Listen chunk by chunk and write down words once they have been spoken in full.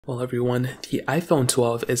Well, everyone, the iPhone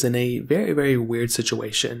 12 is in a very weird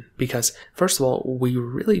situation because, first of all, we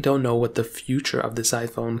really don't know what the future of this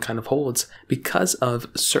iPhone kind of holds because of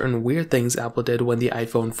certain weird things Apple did when the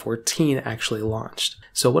iPhone 14 actually launched.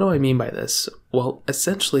 So what do I mean by this? Well,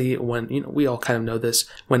 essentially, when, we all kind of know this,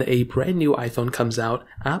 when a brand new iPhone comes out,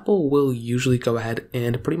 Apple will usually go ahead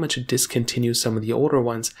and pretty much discontinue some of the older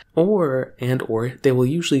ones, or they will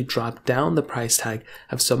usually drop down the price tag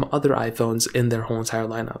of some other iPhones in their whole entire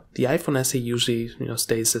lineup. The iPhone SE usually,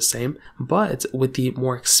 stays the same, but with the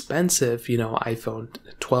more expensive, iPhone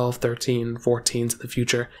 12, 13, 14s in the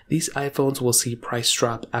future, these iPhones will see price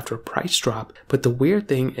drop after price drop. But the weird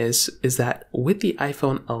thing is that with the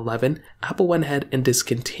iPhone 11, Apple went ahead and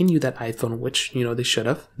discontinued that iPhone, which, they should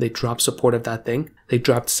have. They dropped support of that thing. They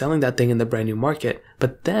dropped selling that thing in the brand new market,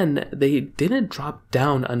 but then they didn't drop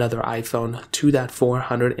down another iPhone to that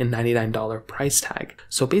 $499 price tag.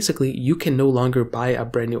 So basically, you can no longer buy a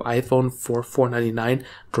brand new iPhone for $499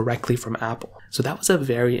 directly from Apple. So that was a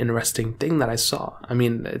very interesting thing that I saw. I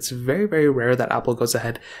mean, it's very rare that Apple goes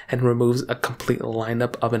ahead and removes a complete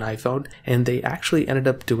lineup of an iPhone, and they actually ended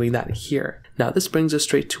up doing that here. Now, this brings us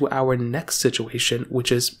straight to our next situation,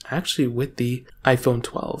 which is actually with the iPhone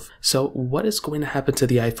 12. So what is going to happen to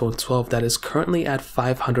the iPhone 12 that is currently at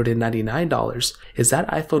 $599? Is that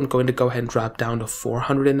iPhone going to go ahead and drop down to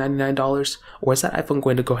 $499? Or is that iPhone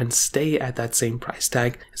going to go ahead and stay at that same price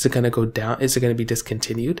tag? Is it going to go down? Is it going to be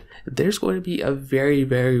discontinued? There's going to be a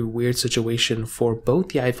very weird situation for both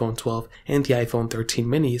the iPhone 12 and the iPhone 13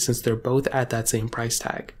 mini, since they're both at that same price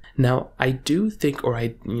tag. Now, I do think, or I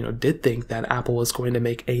did think that Apple was going to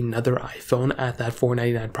make another iPhone at that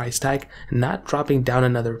 $499 price tag, not dropping down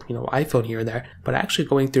another, iPhone here or there, but actually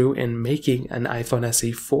going through and making an iPhone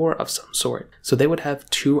SE 4 of some sort. So they would have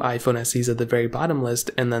two iPhone SEs at the very bottom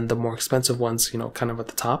list, and then the more expensive ones, kind of at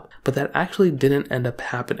the top, but that actually didn't end up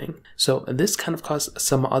happening. So this kind of caused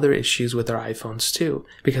some other issues with our iPhones too,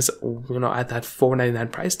 because, at that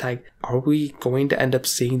 $499 price tag, are we going to end up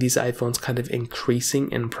seeing these iPhones kind of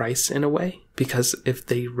increasing in price in a way? Because if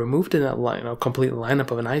they removed a complete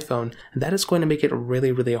lineup of an iPhone, that is going to make it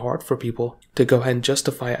really hard for people to go ahead and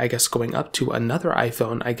justify, I guess, going up to another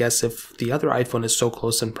iPhone, I guess, if the other iPhone is so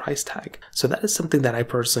close in price tag. So that is something that I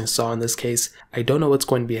personally saw in this case. I don't know what's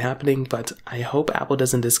going to be happening, but I hope Apple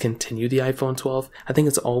doesn't discontinue the iPhone 12. I think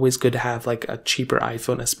it's always good to have like a cheaper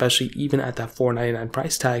iPhone, especially even at that $499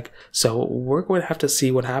 price tag. So we're going to have to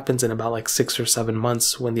see what happens in about like 6 or 7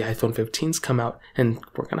 months when the iPhone 15s come out, and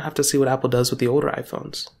we're going to have to see what Apple does with the older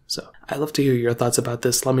iPhones. So I'd love to hear your thoughts about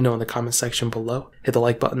this. Let me know in the comment section below. Hit the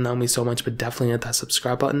like button, that would mean so much, but definitely hit that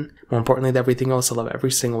subscribe button. More importantly than everything else, I love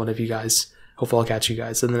every single one of you guys. Hopefully I'll catch you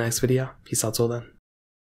guys in the next video. Peace out till then.